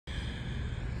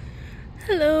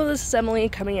Hello, this is Emily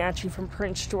coming at you from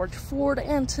Prince George Ford,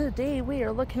 and today we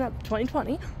are looking at the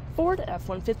 2020 Ford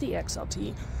F-150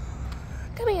 XLT.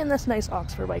 Coming in this nice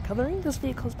Oxford white coloring, this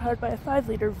vehicle is powered by a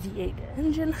 5-liter V8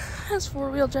 engine, has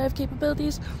 4-wheel drive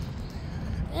capabilities,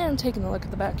 and taking a look at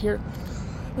the back here,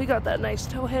 we got that nice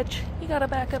tow hitch, you got a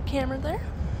backup camera there,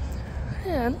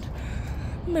 and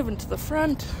moving to the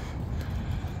front,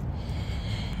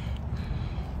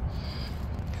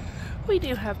 we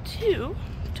do have two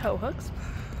tow hooks,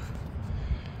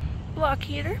 block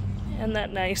heater, and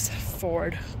that nice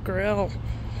Ford grille.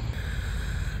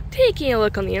 Taking a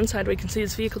look on the inside, we can see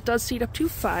this vehicle does seat up to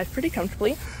 5 pretty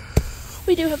comfortably.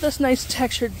 We do have this nice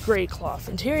textured gray cloth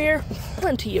interior,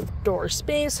 plenty of door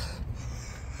space.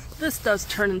 This does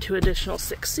turn into additional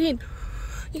 6-seat.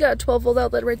 You got a 12-volt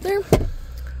outlet right there,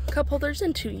 cup holders,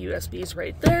 and 2 USBs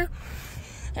right there.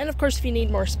 And of course, if you need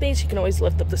more space, you can always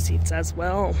lift up the seats as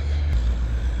well.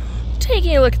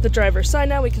 Taking a look at the driver's side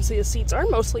now, we can see the seats are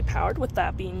mostly powered, with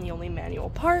that being the only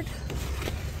manual part.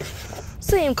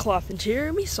 Same cloth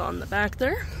interior we saw in the back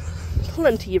there.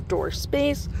 Plenty of door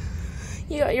space.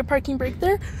 You got your parking brake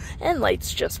there, and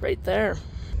lights just right there.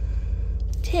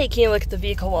 Taking a look at the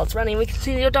vehicle while it's running, we can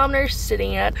see the odometer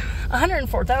sitting at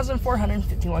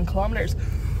 104,451 kilometers.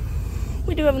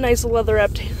 We do have a nice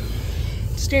leather-wrapped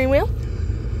steering wheel.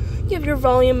 You have your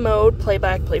volume mode,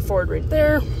 playback, play forward right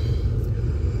there.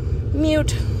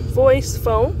 Mute, voice,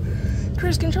 phone,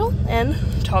 cruise control, and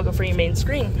toggle for your main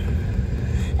screen.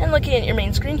 And looking at your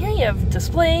main screen here, you have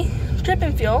display, trip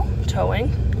and fuel,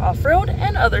 towing, off-road,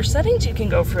 and other settings you can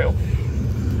go through.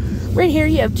 Right here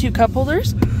you have 2 cup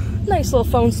holders, nice little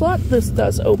phone slot. This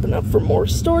does open up for more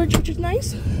storage, which is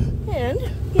nice. And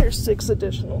here's 6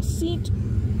 additional seats.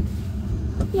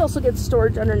 You also get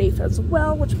storage underneath as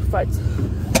well, which provides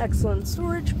excellent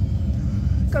storage.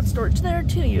 Got storage there,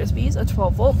 2 USBs, a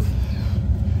 12-volt,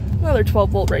 another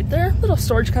 12-volt right there, little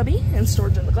storage cubby, and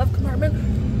storage in the glove compartment,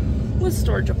 with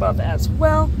storage above as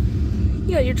well.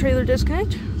 You got your trailer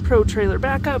disconnect, pro trailer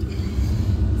backup,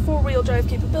 4-wheel drive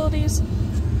capabilities,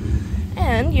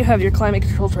 and you have your climate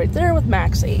controls right there with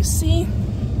max AC,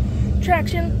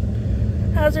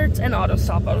 traction, hazards, and auto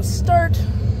stop, auto start,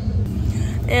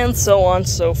 and so on and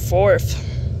so forth.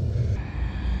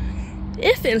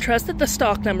 If interested, the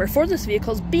stock number for this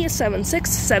vehicle is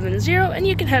B7670, and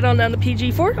you can head on down to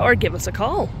PG Ford or give us a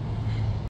call.